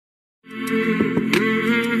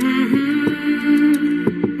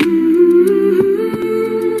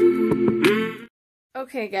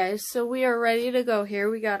Okay guys, so we are ready to go here.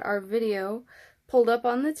 We got our video pulled up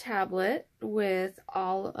on the tablet with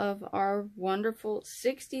all of our wonderful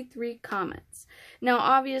 63 comments. Now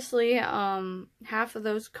obviously, half of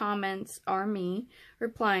those comments are me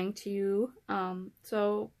replying to you.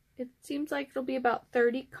 So it seems like it'll be about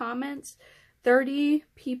 30 comments, 30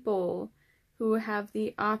 people who have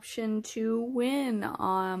the option to win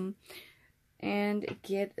and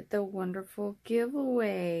get the wonderful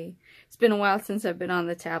giveaway. It's been a while since I've been on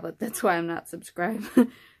the tablet. That's why I'm not subscribed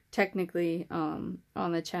technically on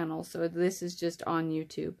the channel. So this is just on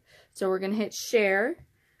YouTube. So we're going to hit share,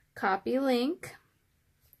 copy link,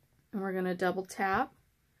 and we're going to double tap.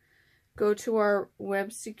 Go to our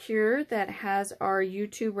web secure that has our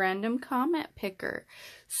YouTube random comment picker.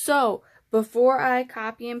 So before I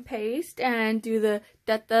copy and paste and do the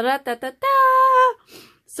da-da-da-da-da-da,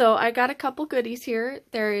 so I got a couple goodies here.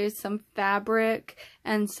 There is some fabric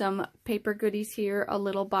and some paper goodies here, a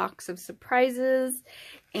little box of surprises,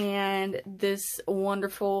 and this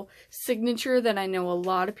wonderful signature that I know a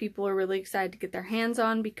lot of people are really excited to get their hands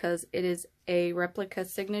on because it is a replica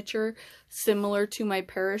signature similar to my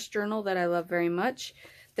Paris journal that I love very much.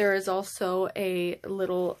 There is also a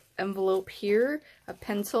little envelope here, a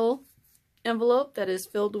pencil envelope that is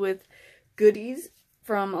filled with goodies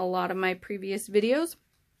from a lot of my previous videos.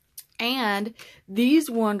 And these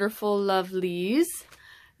wonderful lovelies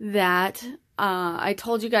that I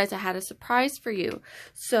told you guys I had a surprise for you.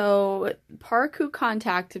 So Par Koo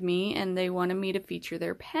contacted me and they wanted me to feature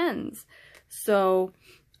their pens. So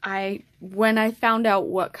when I found out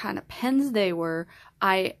what kind of pens they were,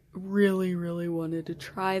 I really wanted to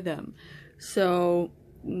try them. So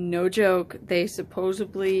no joke, they're erasable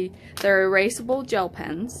gel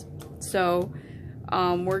pens. So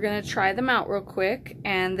we're gonna try them out real quick,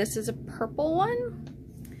 and this is a purple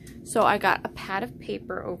one. So I got a pad of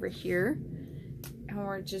paper over here, and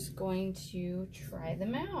we're just going to try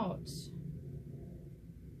them out.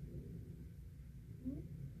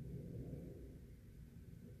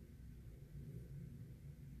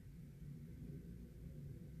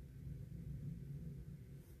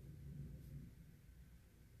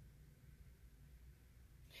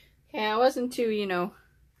 Okay, I wasn't too,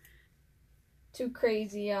 too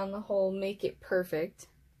crazy on the whole make it perfect,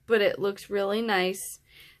 but it looks really nice.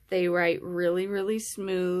 They write really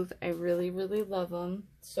smooth. I really love them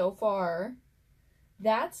so far.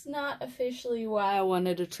 That's not officially why I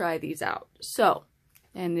wanted to try these out. So,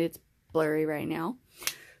 and it's blurry right now.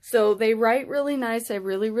 So they write really nice. I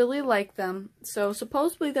really like them. So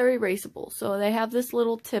supposedly they're erasable. So they have this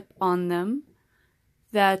little tip on them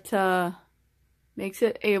that makes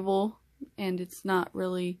it able, and it's not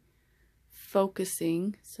really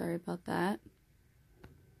focusing. Sorry about that.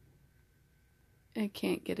 I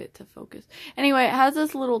can't get it to focus. Anyway, it has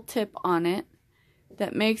this little tip on it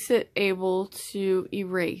that makes it able to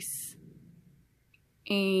erase.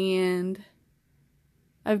 And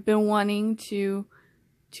I've been wanting to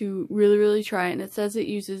really try it, and it says it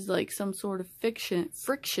uses like some sort of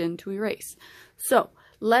friction to erase. So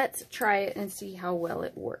let's try it and see how well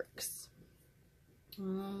it works.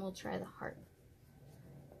 We'll try the heart.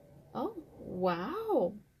 Oh,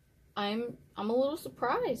 wow. I'm a little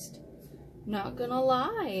surprised. Not gonna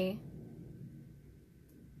lie.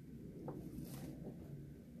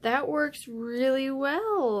 That works really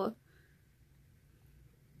well.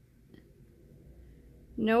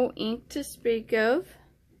 No ink to speak of.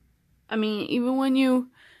 I mean, even when you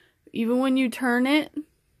turn it,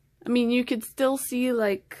 I mean, you could still see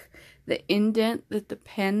like the indent that the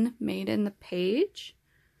pen made in the page.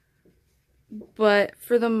 But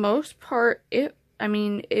for the most part, it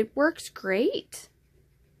works great.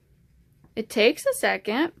 It takes a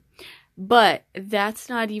second, but that's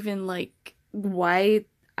not even like why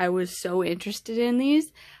I was so interested in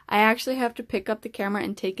these. I actually have to pick up the camera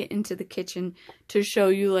and take it into the kitchen to show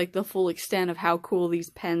you like the full extent of how cool these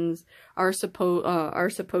pens are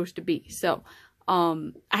supposed to be. So,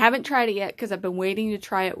 I haven't tried it yet because I've been waiting to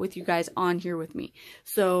try it with you guys on here with me.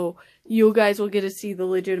 So you guys will get to see the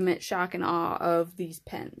legitimate shock and awe of these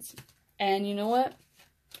pens. And you know what?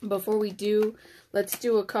 Before we do, let's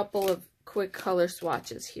do a couple of quick color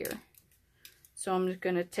swatches here. So I'm just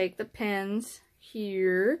going to take the pens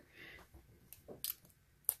here,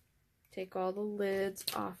 take all the lids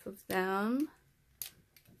off of them.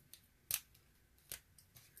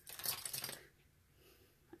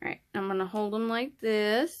 Alright, I'm going to hold them like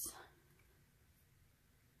this.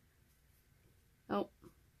 Oh,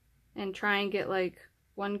 and try and get like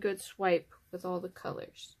one good swipe with all the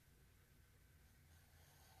colors.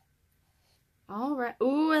 All right.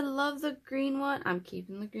 Ooh, I love the green one. I'm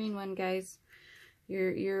keeping the green one, guys.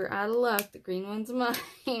 You're out of luck. The green one's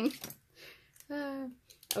mine.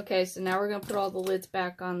 Okay, so now we're going to put all the lids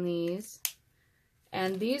back on these.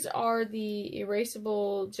 And these are the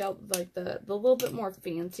erasable gel, like the little bit more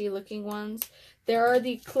fancy looking ones. There are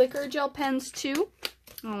the clicker gel pens too.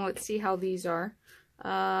 Oh, let's see how these are.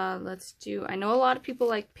 Let's do, I know a lot of people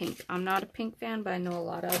like pink. I'm not a pink fan, but I know a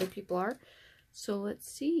lot of other people are. So let's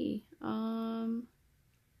see.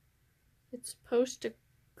 It's supposed to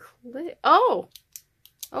click. Oh!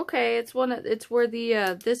 Okay, it's where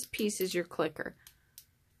the, this piece is your clicker.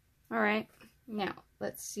 Alright, now,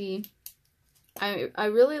 let's see. I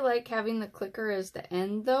really like having the clicker as the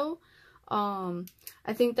end, though.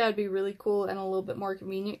 I think that would be really cool and a little bit more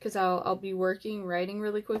convenient, because I'll be writing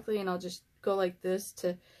really quickly, and I'll just go like this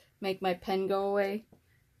to make my pen go away.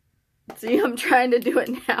 See, I'm trying to do it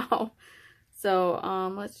now.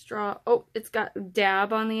 So, let's draw. Oh, it's got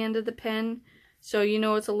dab on the end of the pen, so you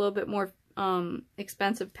know it's a little bit more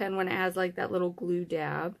expensive pen when it has like that little glue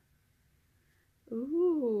dab.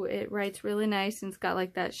 Ooh, it writes really nice, and it's got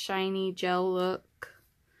like that shiny gel look.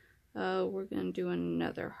 We're gonna do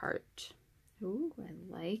another heart. Ooh, I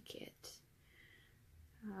like it.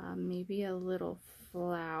 Maybe a little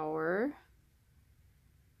flower.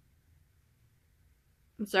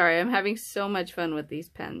 I'm sorry, I'm having so much fun with these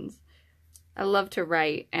pens. I love to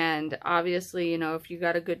write, and obviously, you know, if you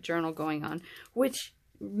got a good journal going on, which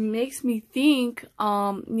makes me think,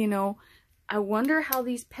 you know, I wonder how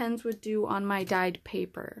these pens would do on my dyed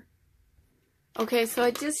paper. Okay, so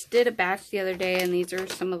I just did a batch the other day, and these are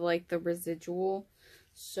some of like the residual.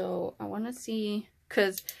 So I want to see,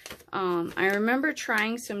 because I remember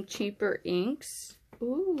trying some cheaper inks.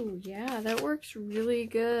 Ooh, yeah, that works really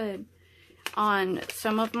good on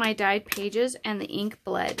some of my dyed pages, and the ink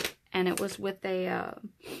bled. And it was with a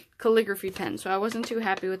calligraphy pen, so I wasn't too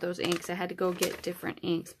happy with those inks. I had to go get different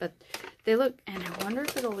inks, but they look, and I wonder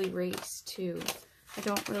if it'll erase too. I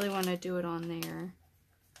don't really want to do it on there.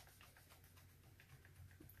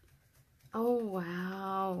 Oh,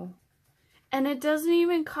 wow. And it doesn't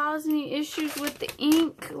even cause any issues with the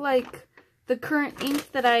ink, like the current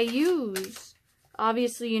ink that I use.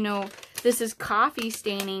 Obviously, you know, this is coffee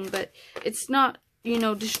staining, but it's not, you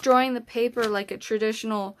know, destroying the paper like a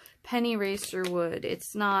traditional pen eraser would.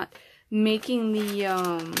 It's not making the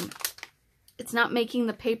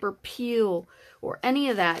paper peel or any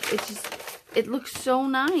of that. It's just, it looks so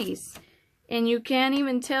nice. And you can't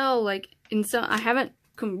even tell, like, in some, I haven't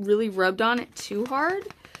really rubbed on it too hard,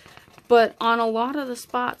 but on a lot of the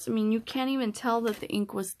spots, I mean, you can't even tell that the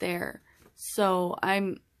ink was there. So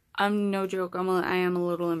I'm no joke, I am a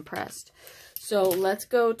little impressed. So let's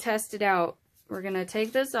go test it out. We're going to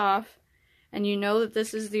take this off, and you know that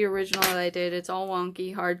this is the original that I did. It's all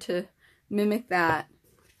wonky, hard to mimic that.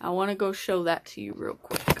 I want to go show that to you real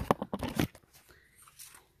quick.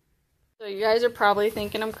 So you guys are probably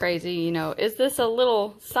thinking I'm crazy, you know, is this a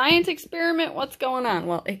little science experiment? What's going on?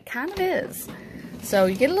 Well, it kind of is. So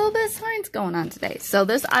you get a little bit of science going on today. So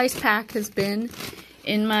this ice pack has been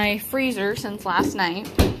in my freezer since last night,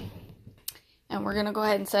 and we're going to go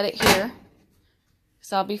ahead and set it here,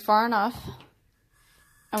 because I'll be far enough.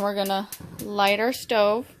 And we're gonna light our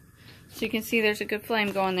stove, so you can see there's a good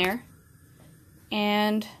flame going there.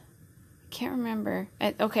 And I can't remember.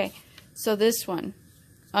 Okay, so this one.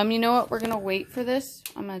 You know what? We're gonna wait for this.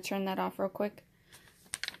 I'm gonna turn that off real quick.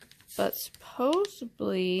 But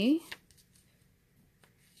supposedly,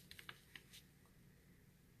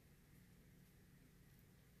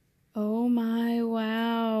 oh my,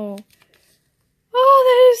 wow. Oh,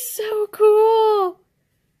 that is so cool.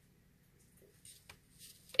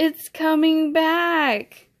 It's coming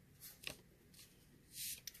back.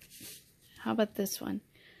 How about this one?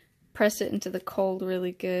 Press it into the cold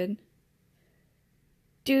really good.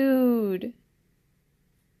 Dude.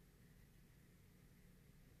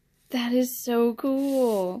 That is so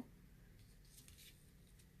cool.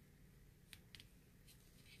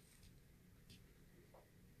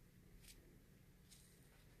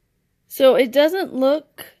 So it doesn't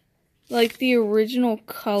look like the original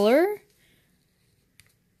color.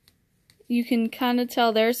 You can kind of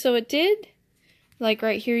tell there. So it did, like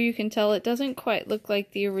right here, you can tell it doesn't quite look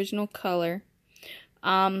like the original color.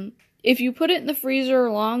 If you put it in the freezer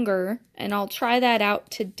longer, and I'll try that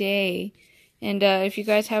out today, and if you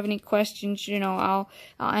guys have any questions, you know, I'll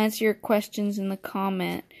answer your questions in the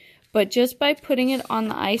comment. But just by putting it on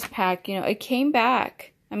the ice pack, you know, it came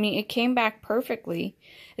back. I mean, it came back perfectly.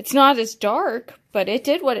 It's not as dark, but it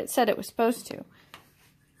did what it said it was supposed to.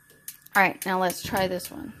 Alright, now let's try this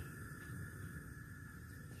one.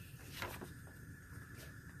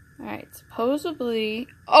 Alright, supposedly...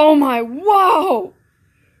 Oh my... Whoa!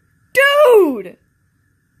 Dude!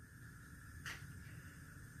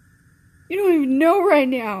 You don't even know right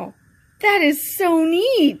now. That is so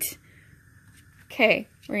neat. Okay,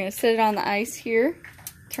 we're going to set it on the ice here.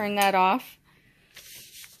 Turn that off.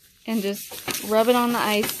 And just rub it on the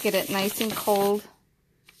ice. Get it nice and cold.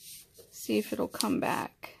 See if it'll come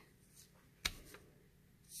back.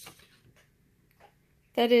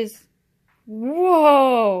 That is...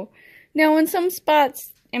 Whoa! Now in some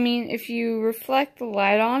spots, I mean, if you reflect the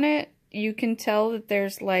light on it, you can tell that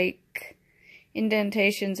there's like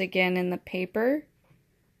indentations again in the paper.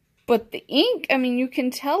 But the ink, I mean, you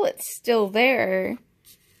can tell it's still there.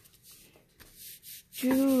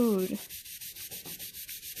 Dude.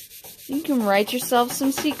 You can write yourself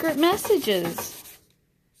some secret messages.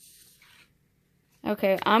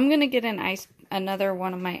 Okay, I'm gonna get another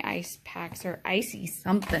one of my ice packs or icy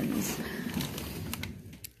somethings.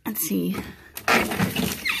 Let's see.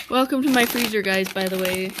 Welcome to my freezer, guys, by the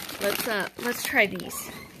way. Let's try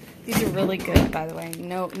these. These are really good, by the way.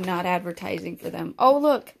 No, not advertising for them. Oh,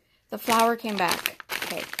 look. The flour came back.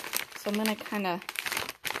 Okay. So I'm gonna kind of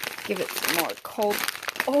give it some more cold.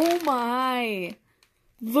 Oh my.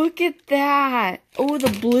 Look at that. Oh,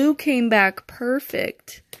 the blue came back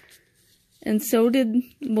perfect. And so did,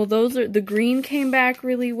 well, the green came back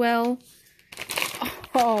really well.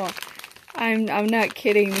 Oh, I'm not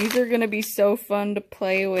kidding. These are gonna be so fun to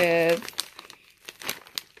play with.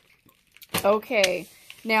 Okay,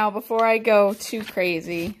 now before I go too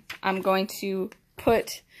crazy, I'm going to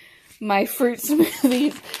put my fruit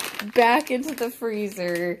smoothies back into the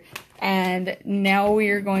freezer. And now we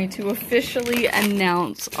are going to officially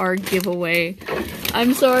announce our giveaway.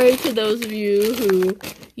 I'm sorry to those of you who,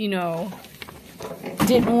 you know,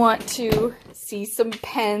 didn't want to see some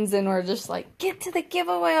pens and were just like, get to the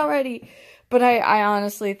giveaway already. But I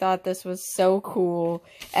honestly thought this was so cool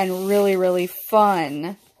and really, really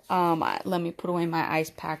fun. Let me put away my ice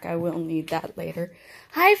pack. I will need that later.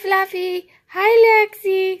 Hi, Fluffy. Hi,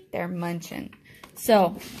 Lexi. They're munching.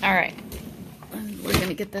 So, all right. We're going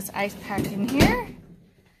to get this ice pack in here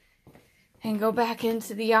and go back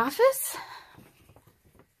into the office.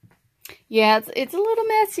 Yeah, it's a little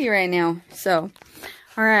messy right now. So,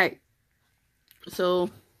 all right. So,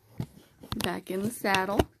 back in the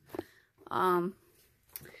saddle.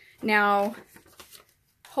 Now,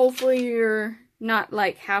 hopefully you're not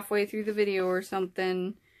like halfway through the video or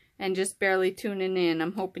something and just barely tuning in.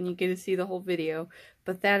 I'm hoping you get to see the whole video.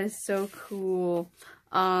 But that is so cool.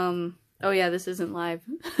 Oh yeah, this isn't live.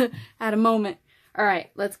 At a moment.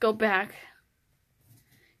 Alright, let's go back.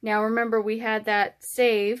 Now remember, we had that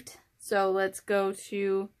saved. So let's go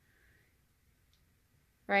to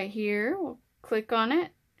right here. We'll click on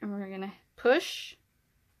it. And we're going to push.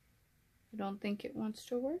 I don't think it wants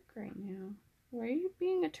to work right now. Why are you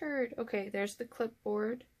being a turd? Okay, there's the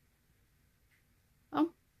clipboard.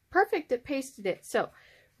 Oh, perfect. It pasted it. So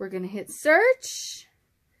we're going to hit search.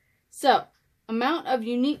 So, amount of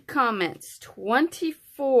unique comments,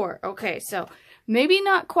 24. Okay, so maybe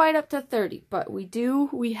not quite up to 30, but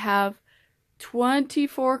we have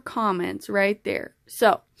 24 comments right there.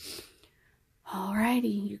 So,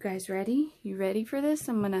 alrighty, you guys ready? You ready for this?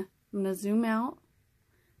 I'm gonna zoom out.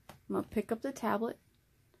 I'm gonna pick up the tablet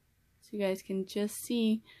so you guys can just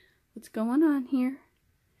see what's going on here.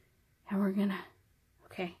 And we're gonna,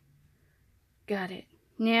 okay, got it.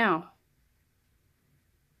 Now,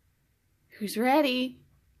 who's ready?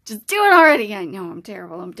 Just do it already. I know, I'm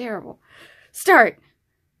terrible. I'm terrible. Start.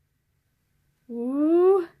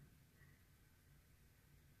 Ooh.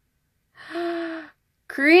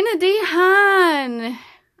 Karina Dehan.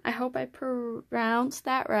 I hope I pronounced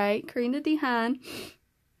that right. Karina Dehan.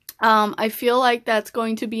 I feel like that's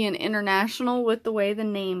going to be an international with the way the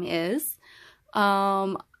name is.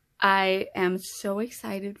 I am so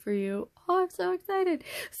excited for you. Oh, I'm so excited.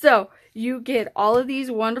 So, you get all of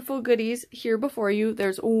these wonderful goodies here before you.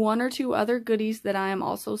 There's one or two other goodies that I am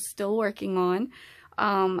also still working on.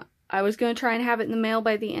 I was going to try and have it in the mail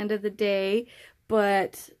by the end of the day,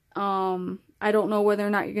 but I don't know whether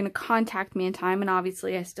or not you're going to contact me in time, and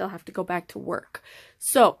obviously I still have to go back to work.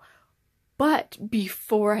 So, but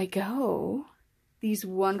before I go, these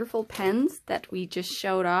wonderful pens that we just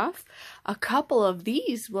showed off, a couple of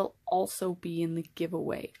these will also be in the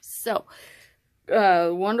giveaway. So,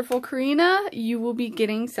 wonderful Karina, you will be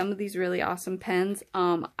getting some of these really awesome pens.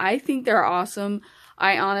 I think they're awesome.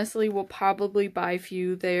 I honestly will probably buy a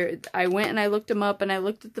few. I went and I looked them up and I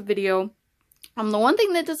looked at the video. The one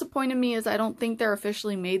thing that disappointed me is I don't think they're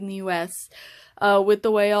officially made in the US, with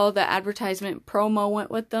the way all the advertisement promo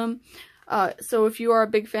went with them. So if you are a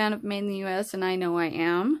big fan of Made in the US, and I know I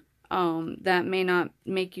am, that may not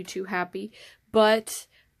make you too happy, but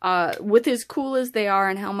with as cool as they are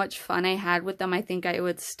and how much fun I had with them, I think I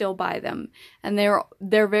would still buy them. And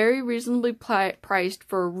they're very reasonably priced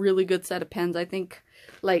for a really good set of pens. I think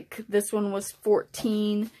like this one was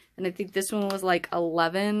 $14, and I think this one was like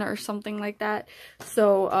 $11 or something like that.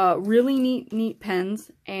 So really neat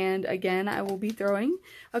pens. And again, I will be throwing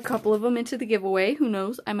a couple of them into the giveaway. Who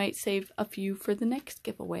knows? I might save a few for the next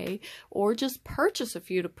giveaway, or just purchase a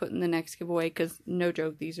few to put in the next giveaway, because no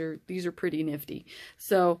joke, these are pretty nifty.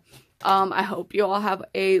 So I hope you all have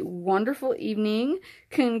a wonderful evening.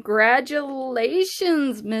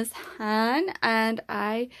 Congratulations, Miss Han, and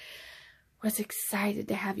I was excited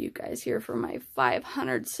to have you guys here for my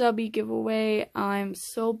 500 subby giveaway. I'm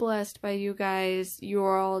so blessed by you guys.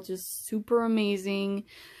 You're all just super amazing.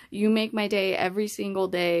 You make my day every single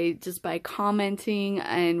day just by commenting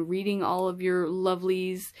and reading all of your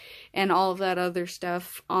lovelies and all of that other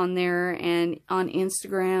stuff on there and on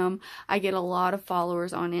Instagram. I get a lot of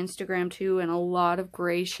followers on Instagram too, and a lot of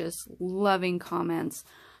gracious, loving comments.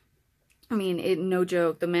 I mean, no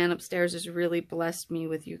joke, the man upstairs has really blessed me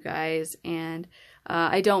with you guys, and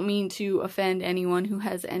I don't mean to offend anyone who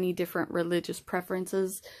has any different religious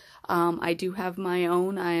preferences. I do have my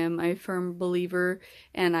own. I am a firm believer,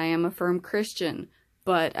 and I am a firm Christian,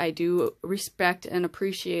 but I do respect and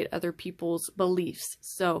appreciate other people's beliefs.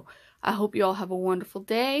 So I hope you all have a wonderful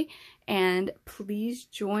day, and please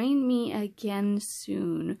join me again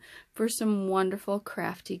soon for some wonderful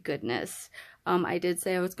crafty goodness. I did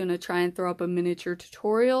say I was going to try and throw up a miniature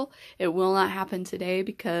tutorial. It will not happen today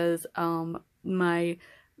because my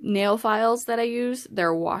nail files that I use,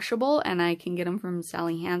 they're washable, and I can get them from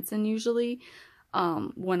Sally Hansen usually.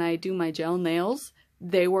 When I do my gel nails,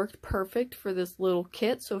 they worked perfect for this little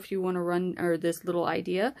kit. So if you want to run, or this little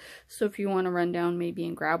idea, so if you want to run down maybe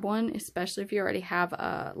and grab one, especially if you already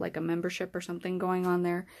have like a membership or something going on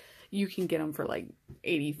there, you can get them for like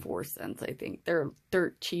 84 cents, I think. They're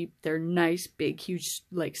dirt cheap. They're nice, big, huge,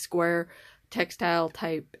 like square textile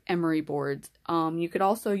type emery boards. You could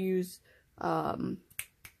also use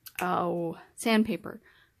sandpaper.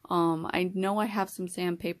 I know I have some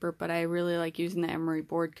sandpaper, but I really like using the emery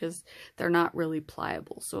board because they're not really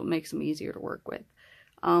pliable, so it makes them easier to work with.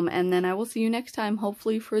 And then I will see you next time,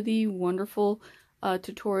 hopefully for the wonderful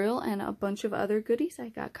tutorial and a bunch of other goodies I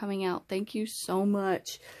got coming out. Thank you so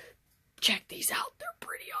much. Check these out. They're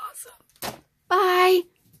pretty awesome. Bye.